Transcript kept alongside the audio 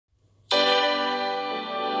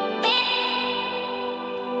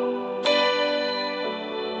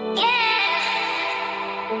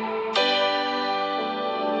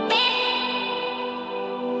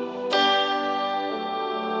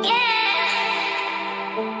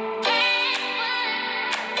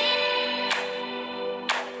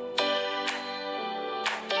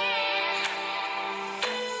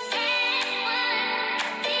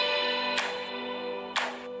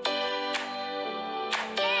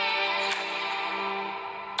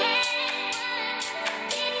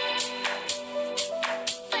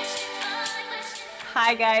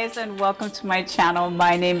Hi guys, and welcome to my channel.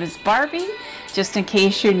 My name is Barbie. Just in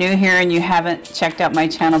case you're new here and you haven't checked out my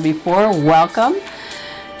channel before, welcome.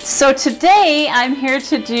 So today I'm here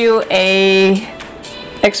to do a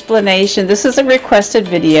explanation. This is a requested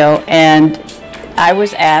video and I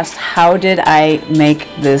was asked how did I make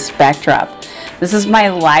this backdrop. This is my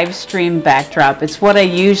live stream backdrop. It's what I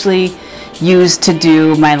usually use to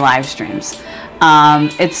do my live streams.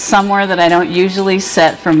 It's somewhere that I don't usually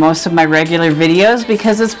set for most of my regular videos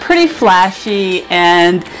because it's pretty flashy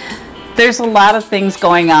and there's a lot of things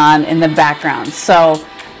going on in the background. So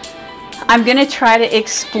I'm going to try to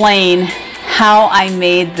explain how I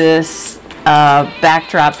made this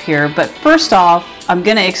backdrop here. But first off, I'm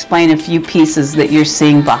going to explain a few pieces that you're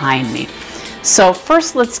seeing behind me. So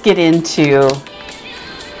first let's get into,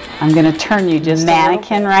 I'm going to turn you just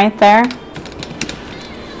mannequin right there.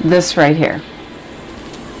 This right here.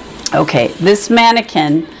 Okay, this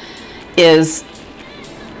mannequin is,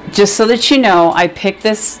 just so that you know, I picked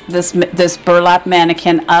this burlap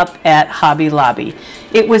mannequin up at Hobby Lobby.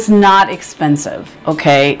 It was not expensive,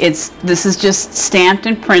 okay? This is just stamped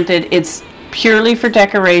and printed. It's purely for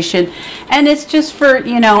decoration, and it's just for,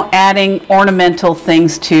 you know, adding ornamental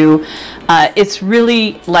things to. It's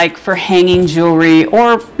really like for hanging jewelry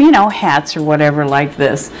or, you know, hats or whatever like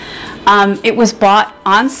this. It was bought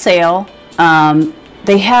on sale.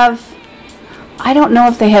 They have, I don't know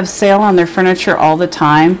if they have sale on their furniture all the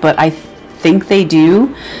time, but I think they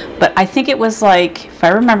do. But I think it was like, if I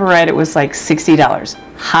remember right, it was like $60.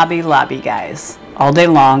 Hobby Lobby, guys. All day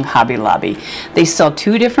long, Hobby Lobby. They sell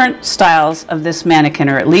two different styles of this mannequin,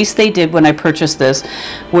 or at least they did when I purchased this,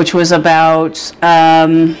 which was about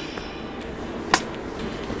 3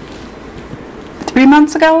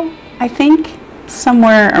 months ago, I think.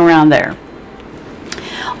 Somewhere around there.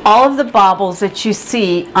 All of the baubles that you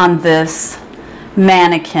see on this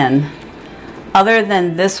mannequin, other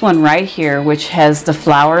than this one right here, which has the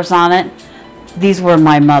flowers on it, these were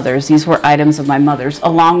my mother's. These were items of my mother's,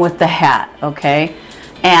 along with the hat, okay?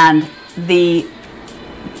 And the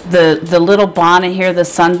little bonnet here, the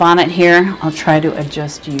sun bonnet here, I'll try to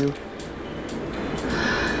adjust you.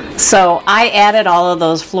 So I added all of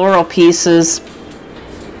those floral pieces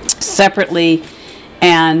separately,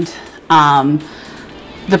 and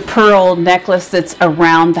the pearl necklace that's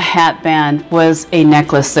around the hat band was a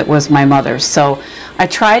necklace that was my mother's. So I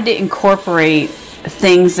tried to incorporate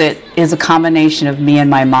things that is a combination of me and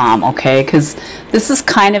my mom, okay? Because this is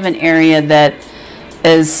kind of an area that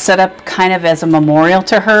is set up kind of as a memorial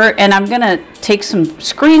to her, and I'm going to take some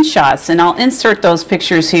screenshots and I'll insert those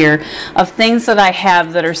pictures here of things that I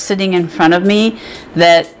have that are sitting in front of me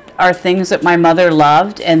that are things that my mother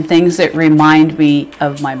loved and things that remind me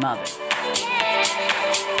of my mother.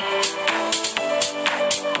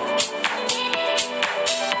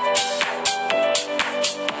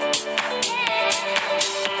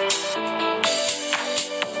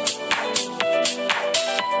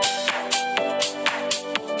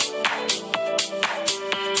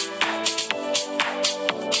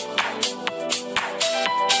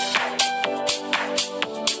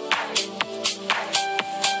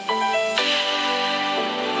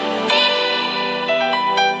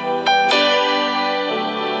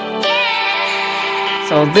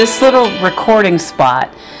 So this little recording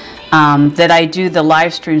spot that I do the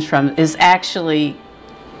live streams from is actually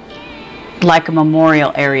like a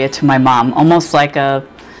memorial area to my mom, almost like a,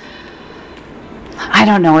 I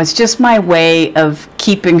don't know, it's just my way of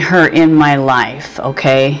keeping her in my life,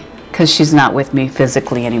 okay? Because she's not with me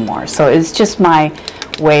physically anymore. So it's just my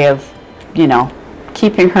way of, you know,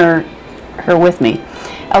 keeping her with me.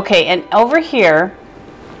 Okay, and over here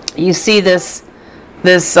you see this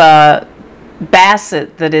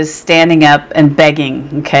Basset that is standing up and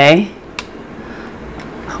begging, okay?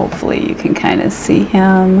 Hopefully you can kind of see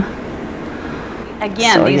him.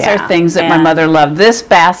 Again, so, these are things that my mother loved. This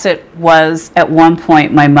Basset was at one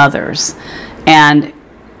point my mother's, and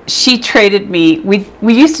she traded me.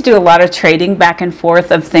 We used to do a lot of trading back and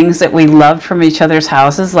forth of things that we loved from each other's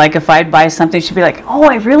houses. Like if I'd buy something, she'd be like, "Oh,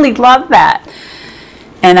 I really love that."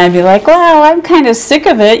 And I'd be like, "Well, I'm kind of sick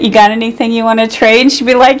of it. You got anything you want to trade?" And she'd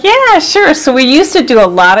be like, "Yeah, sure." So we used to do a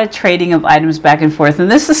lot of trading of items back and forth.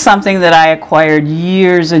 And this is something that I acquired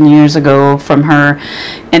years and years ago from her.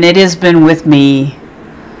 And it has been with me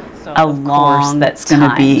a long time. That's going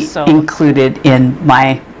to be included in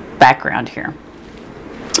my background here.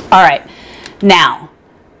 All right. Now,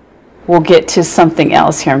 we'll get to something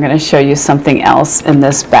else here. I'm going to show you something else in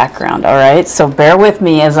this background, all right? So bear with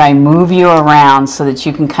me as I move you around so that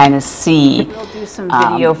you can kind of see we'll do some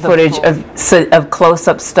video footage of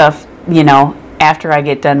close-up stuff, you know, after I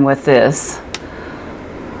get done with this.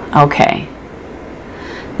 Okay.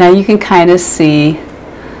 Now you can kind of see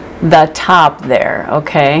the top there,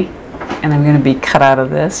 okay? And I'm going to be cut out of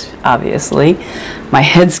this, obviously. My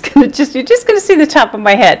head's going to you're just going to see the top of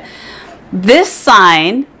my head. This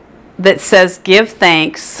sign that says give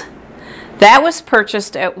thanks, that was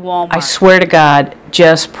purchased at Walmart. I swear to God,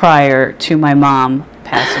 just prior to my mom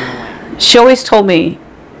passing away. She always told me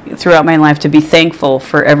throughout my life to be thankful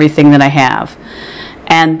for everything that I have.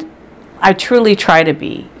 And I truly try to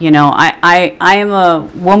be. You know, I am a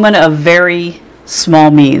woman of very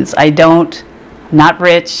small means. Not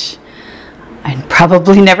rich. I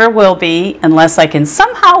probably never will be unless I can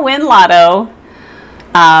somehow win lotto.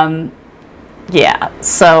 Yeah,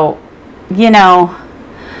 so, you know,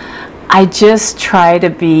 I just try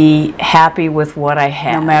to be happy with what I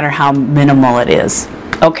have, no matter how minimal it is,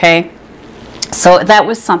 okay? So that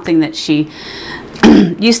was something that she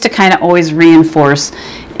used to kind of always reinforce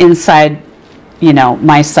inside, you know,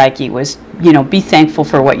 my psyche was, you know, be thankful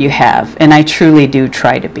for what you have, and I truly do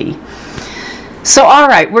try to be. So, all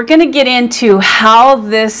right, we're going to get into how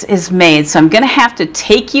this is made. So I'm going to have to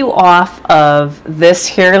take you off of this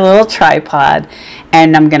here little tripod,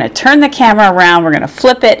 and I'm going to turn the camera around. We're going to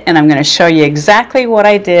flip it, and I'm going to show you exactly what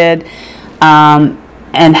I did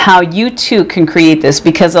and how you too can create this,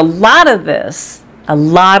 because a lot of this,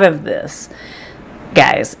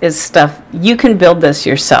 guys, is stuff you can build this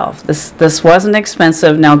yourself. This wasn't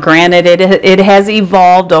expensive. Now granted, it has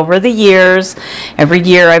evolved over the years. Every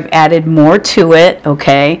year I've added more to it,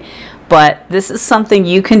 okay? But this is something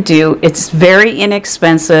you can do. It's very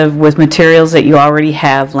inexpensive with materials that you already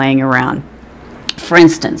have laying around. For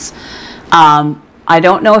instance, I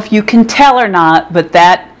don't know if you can tell or not, but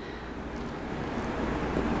that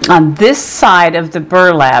on this side of the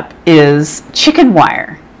burlap is chicken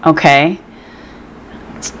wire, okay?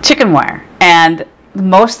 It's chicken wire, and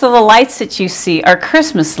most of the lights that you see are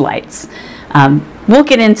Christmas lights. We'll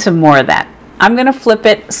get into more of that. I'm going to flip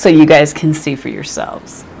it so you guys can see for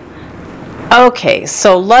yourselves. Okay,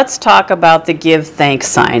 so let's talk about the give thanks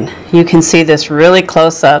sign. You can see this really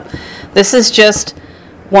close up. This is just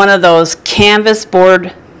one of those canvas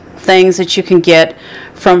board things that you can get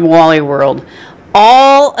from Wally World.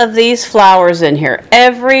 All of these flowers in here,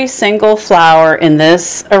 every single flower in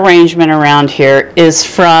this arrangement around here is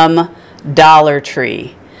from Dollar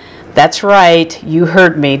Tree. That's right, you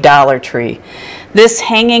heard me, Dollar Tree. This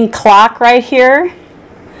hanging clock right here,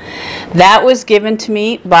 that was given to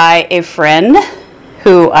me by a friend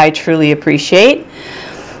who I truly appreciate.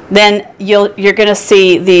 Then you're going to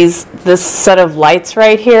see this set of lights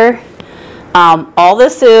right here. All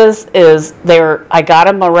this is I got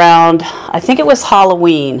them around, I think it was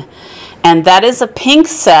Halloween, and that is a pink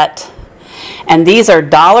set, and these are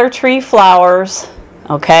Dollar Tree flowers,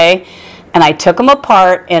 okay? And I took them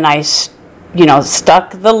apart and I, you know,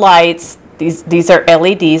 stuck the lights. These are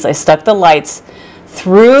LEDs. I stuck the lights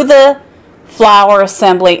through the flower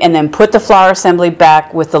assembly and then put the flower assembly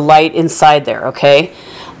back with the light inside there, okay?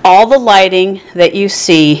 All the lighting that you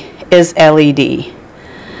see is LED.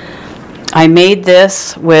 I made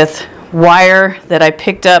this with wire that I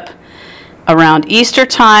picked up around Easter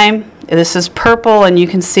time. This is purple, and you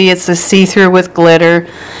can see it's a see-through with glitter.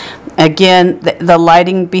 Again, the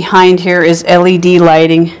lighting behind here is LED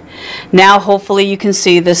lighting. Now hopefully you can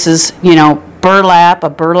see this is, you know, burlap, a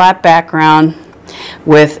burlap background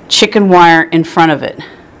with chicken wire in front of it.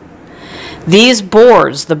 These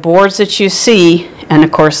boards, the boards that you see, and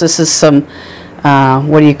of course this is some,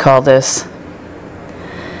 what do you call this?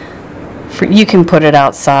 You can put it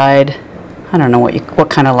outside. I don't know what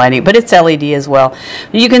kind of lighting, but it's LED as well.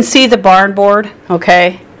 You can see the barn board,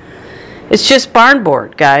 okay? It's just barn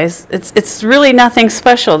board, guys. It's really nothing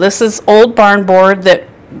special. This is old barn board that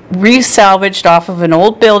re-salvaged off of an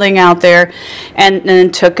old building out there, and then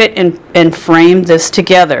took it and framed this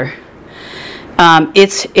together.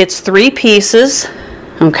 It's 3 pieces,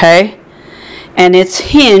 okay? And it's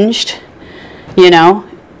hinged, you know,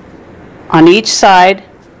 on each side.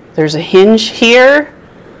 There's a hinge here,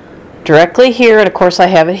 directly here, and of course I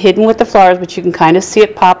have it hidden with the flowers, but you can kind of see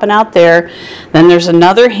it popping out there. Then there's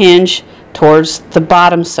another hinge towards the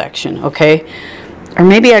bottom section, okay? Or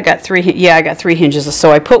maybe I got 3, yeah, I got 3 hinges.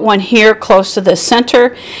 So I put one here close to the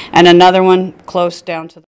center and another one close down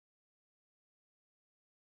to the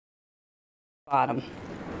bottom.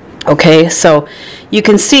 Okay, so you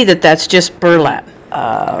can see that that's just burlap.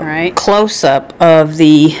 All right, close up of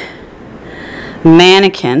the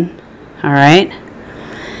mannequin, all right,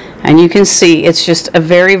 and you can see it's just a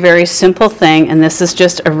very, very simple thing, and this is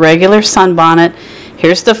just a regular sunbonnet.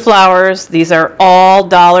 Here's the flowers. These are all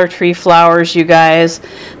Dollar Tree flowers, you guys.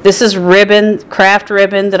 This is ribbon, craft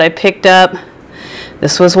ribbon that I picked up.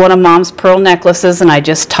 This was one of Mom's pearl necklaces, and I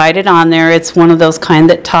just tied it on there. It's one of those kind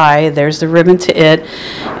that tie. There's the ribbon to it.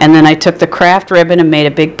 And then I took the craft ribbon and made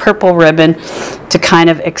a big purple ribbon to kind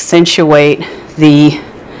of accentuate the,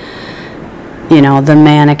 you know, the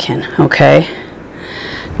mannequin, okay?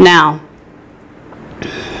 Now,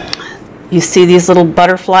 you see these little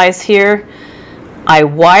butterflies here? I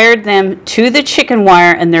wired them to the chicken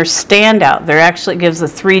wire, and they're standout. They actually gives a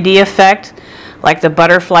 3D effect, like the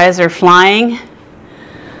butterflies are flying.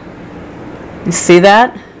 You see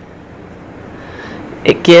that?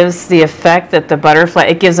 It gives the effect that the butterfly,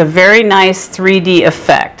 it gives a very nice 3D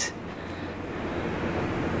effect.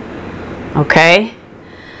 Okay?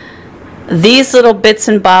 These little bits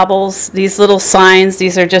and bobbles, these little signs,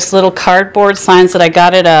 these are just little cardboard signs that I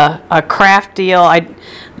got at a craft deal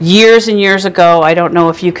years and years ago. I don't know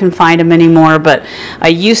if you can find them anymore, but I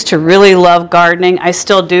used to really love gardening. I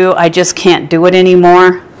still do. I just can't do it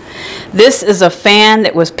anymore. This is a fan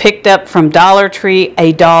that was picked up from Dollar Tree,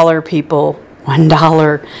 $1, people.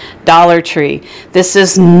 $1 Dollar Tree. This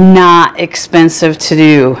is not expensive to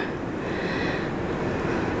do.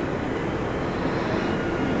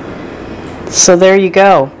 So there you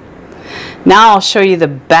go. Now I'll show you the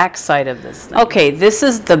back side of this thing. Okay, this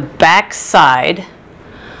is the back side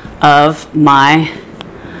of my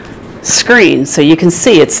screen. So you can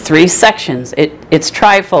see it's 3 sections. It's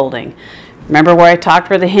tri-folding. Remember where I talked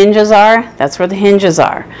where the hinges are? That's where the hinges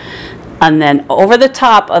are. And then over the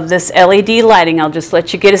top of this LED lighting, I'll just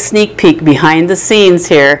let you get a sneak peek behind the scenes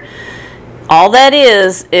here. All that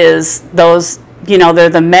is those, you know, they're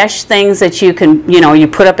the mesh things that you can, you know, you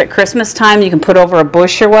put up at Christmas time, you can put over a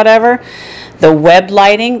bush or whatever. The web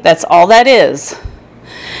lighting, that's all that is.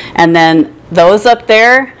 And then those up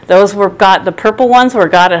there, those were got, the purple ones were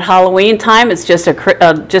got at Halloween time. It's just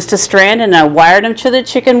a strand, and I wired them to the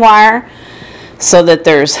chicken wire so that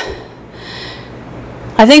there's,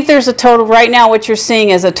 I think there's a total, right now what you're seeing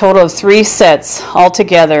is a total of 3 sets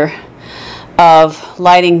altogether of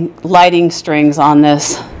lighting strings on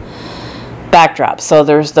this backdrop. So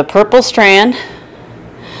there's the purple strand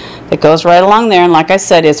that goes right along there, and like I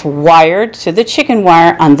said, it's wired to the chicken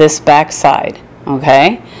wire on this back side,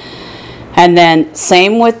 okay? And then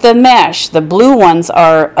same with the mesh. The blue ones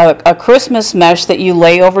are a Christmas mesh that you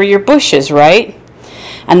lay over your bushes, right?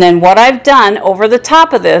 And then what I've done over the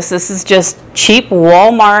top of this is just cheap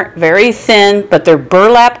Walmart, very thin, but they're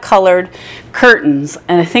burlap colored curtains,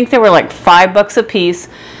 and I think they were like $5 a piece,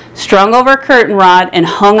 strung over a curtain rod and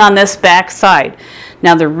hung on this back side.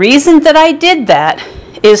 Now the reason that I did that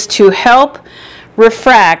is to help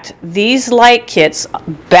refract these light kits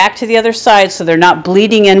back to the other side so they're not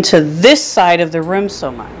bleeding into this side of the room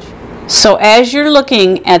so much. So as you're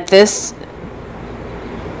looking at this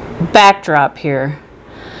backdrop here,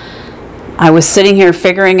 I was sitting here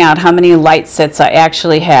figuring out how many light sets I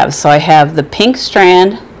actually have. So I have the pink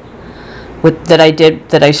strand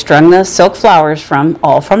that I strung the silk flowers from,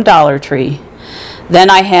 all from Dollar Tree. Then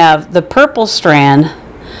I have the purple strand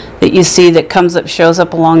that you see that comes up, shows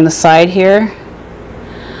up along the side here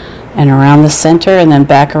and around the center and then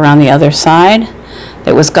back around the other side,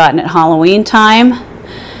 that was gotten at Halloween time.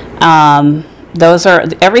 Those are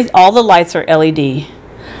all the lights are LED,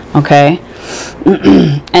 okay?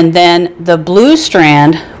 And then the blue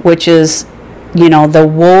strand, which is, you know, the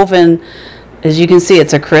woven, as you can see,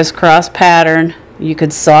 it's a crisscross pattern. You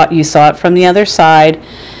saw it from the other side.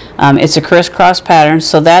 It's a crisscross pattern.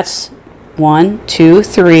 So that's 1, 2,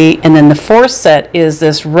 3, and then the 4th set is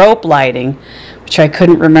this rope lighting, which I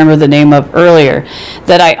couldn't remember the name of earlier,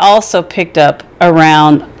 that I also picked up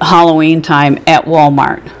around Halloween time at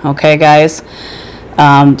Walmart. Okay, guys.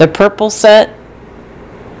 The purple set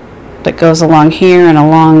that goes along here and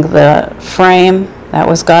along the frame, that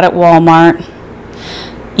was got at Walmart.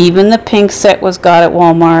 Even the pink set was got at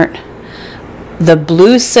Walmart. The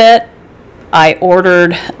blue set I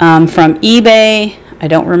ordered from eBay. I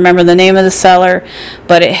don't remember the name of the seller,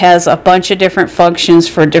 but it has a bunch of different functions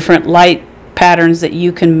for different light patterns that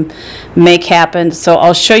you can make happen. So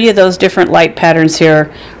I'll show you those different light patterns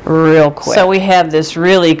here real quick. So we have this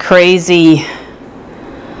really crazy,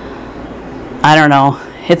 I don't know,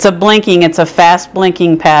 it's a fast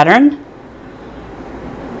blinking pattern.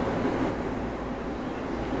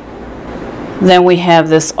 Then we have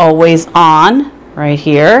this always on right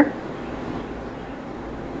here.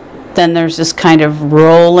 Then there's this kind of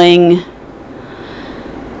rolling,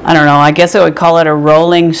 I don't know, I guess I would call it a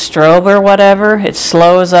rolling strobe or whatever. It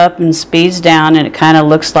slows up and speeds down and it kind of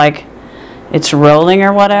looks like it's rolling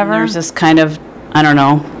or whatever. And there's this kind of, I don't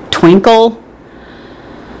know, twinkle.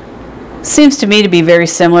 Seems to me to be very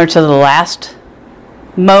similar to the last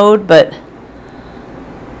mode, but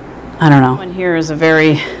I don't know. One here is a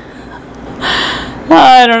very,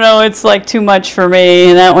 I don't know, it's like too much for me.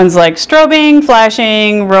 And that one's like strobing,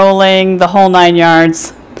 flashing, rolling, the whole 9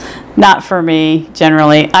 yards. Not for me,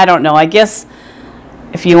 generally. I don't know. I guess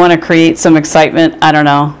if you want to create some excitement, I don't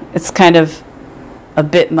know. It's kind of a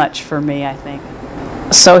bit much for me, I think.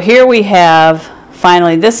 So here we have,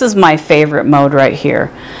 finally, this is my favorite mode right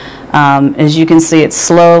here. As you can see, it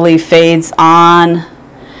slowly fades on,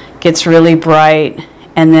 gets really bright,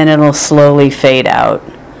 and then it'll slowly fade out.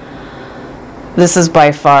 This is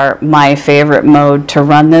by far my favorite mode to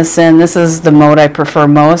run this in. This is the mode I prefer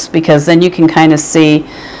most because then you can kind of see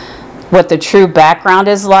what the true background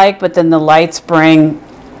is like, but then the lights bring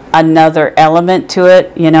another element to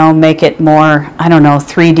it, you know, make it more, I don't know,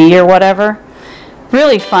 3D or whatever.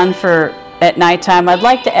 Really fun for at nighttime. I'd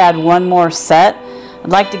like to add one more set. I'd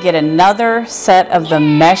like to get another set of the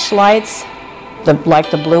mesh lights,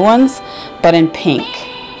 like the blue ones, but in pink.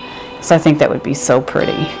 So I think that would be so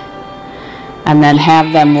pretty. And then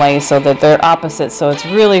have them lay so that they're opposite, so it's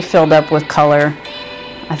really filled up with color.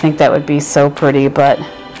 I think that would be so pretty, but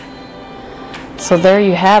so there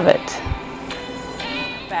you have it.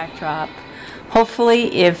 Backdrop.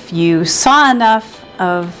 Hopefully if you saw enough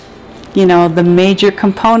of, you know, the major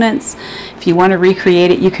components, if you want to recreate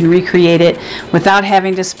it, you can recreate it without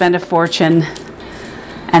having to spend a fortune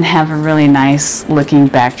and have a really nice looking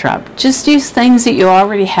backdrop. Just use things that you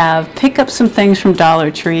already have. Pick up some things from Dollar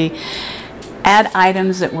Tree. Add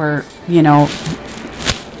items that were, you know,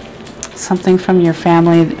 something from your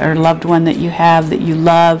family or loved one that you have that you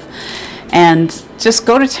love, and just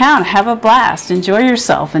go to town, have a blast, enjoy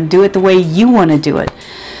yourself, and do it the way you want to do it.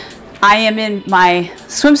 I am in my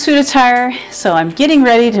swimsuit attire, so I'm getting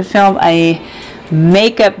ready to film a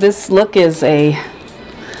makeup. This look is a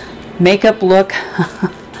makeup look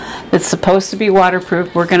that's supposed to be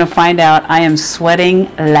waterproof. We're going to find out. I am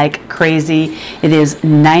sweating like crazy. It is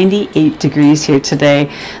 98 degrees here today.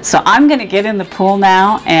 So I'm going to get in the pool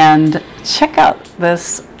now and check out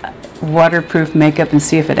this waterproof makeup and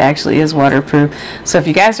see if it actually is waterproof. So if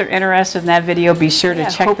you guys are interested in that video, be sure to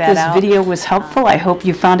check that out. I hope this video was helpful. I hope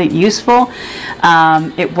you found it useful.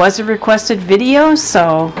 It was a requested video,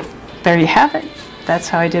 so there you have it. That's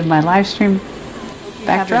how I did my live stream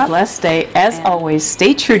backdrop. Have a blessed day. As always,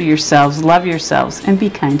 stay true to yourselves, love yourselves, and be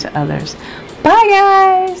kind to others. Bye,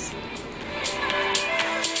 guys.